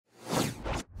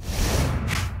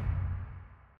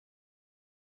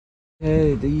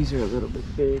Hey, these are a little bit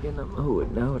big, and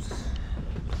now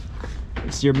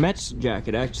it's your Mets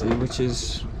jacket actually, which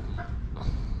is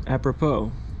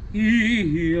apropos.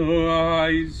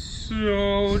 Eli's soda.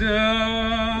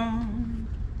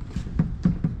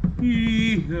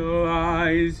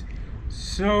 Eli's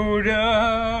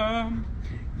soda.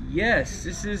 Yes,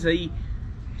 this is a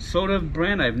soda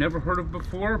brand I've never heard of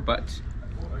before, but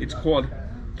it's called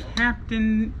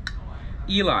Captain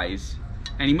Eli's.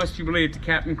 And he must be related to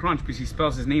Captain Crunch because he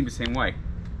spells his name the same way.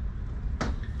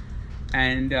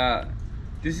 And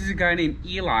this is a guy named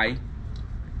Eli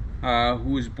who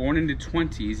was born in the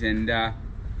 20s and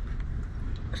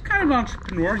was kind of an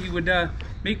entrepreneur. He would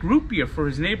make root beer for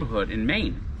his neighborhood in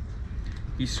Maine.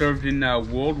 He served in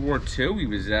World War II. He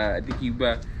was, I think he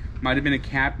might have been a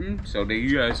captain, so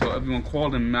so everyone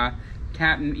called him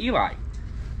Captain Eli.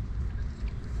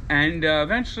 And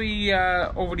eventually,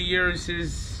 over the years,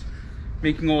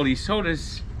 making all these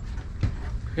sodas,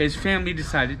 his family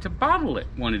decided to bottle it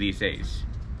one of these days.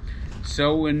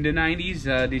 So in the 90s,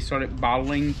 they started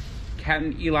bottling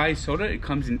Captain Eli soda. It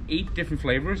comes in 8 different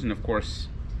flavors, and of course,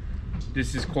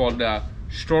 this is called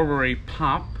Strawberry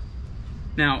Pop.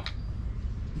 Now,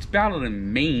 it's bottled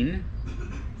in Maine.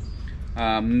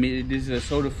 This is a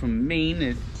soda from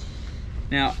Maine.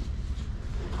 Now,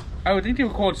 I would think they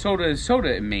would call it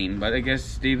soda in Maine, but I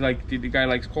guess the guy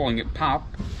likes calling it pop.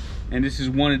 And this is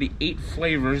one of the 8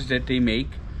 flavors that they make,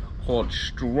 called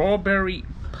Strawberry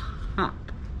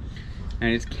Pop. And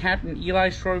it's Captain Eli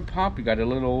Strawberry Pop. You got a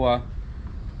little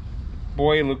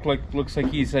boy looks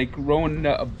like he's like rowing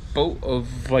a boat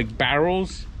of like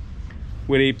barrels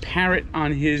with a parrot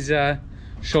on his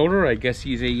shoulder. I guess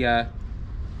he's a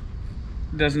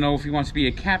doesn't know if he wants to be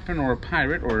a captain or a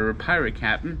pirate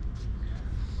captain.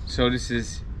 So this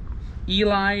is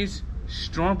Eli's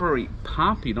Strawberry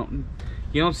Pop. You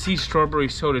don't see strawberry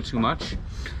soda too much.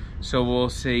 So we'll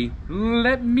say,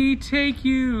 let me take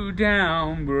you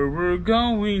down where we're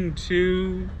going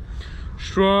to.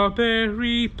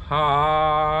 Strawberry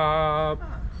Pop.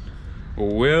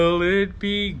 Will it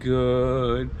be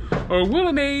good? Or will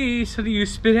it make something you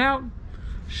spit out?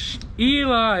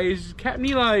 Captain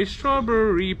Eli's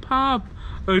Strawberry Pop.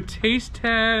 A taste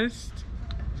test.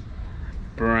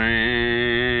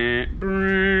 Brent.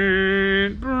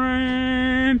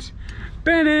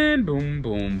 Boom,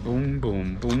 boom, boom,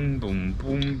 boom, boom, boom,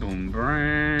 boom, boom,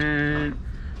 Brent.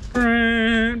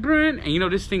 And you know,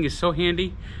 this thing is so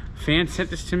handy. Fan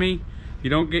sent this to me. You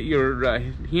don't get your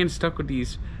hand stuck with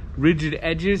these rigid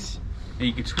edges, and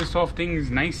you can twist off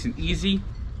things nice and easy.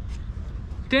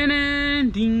 Ding, ding,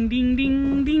 ding, ding,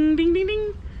 ding, ding,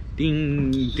 ding,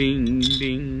 ding, ding,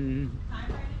 ding.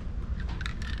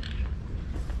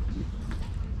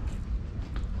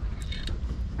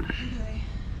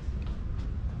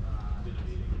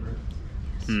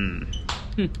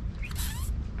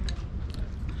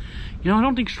 You know, I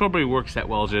don't think strawberry works that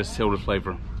well as a soda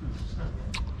flavor.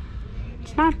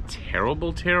 It's not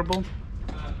terrible,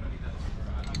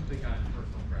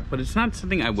 but it's not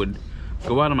something I would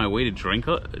go out of my way to drink.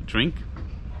 I'm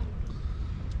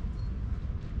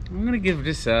gonna give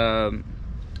this a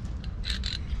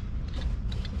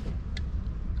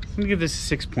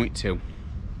 6.2.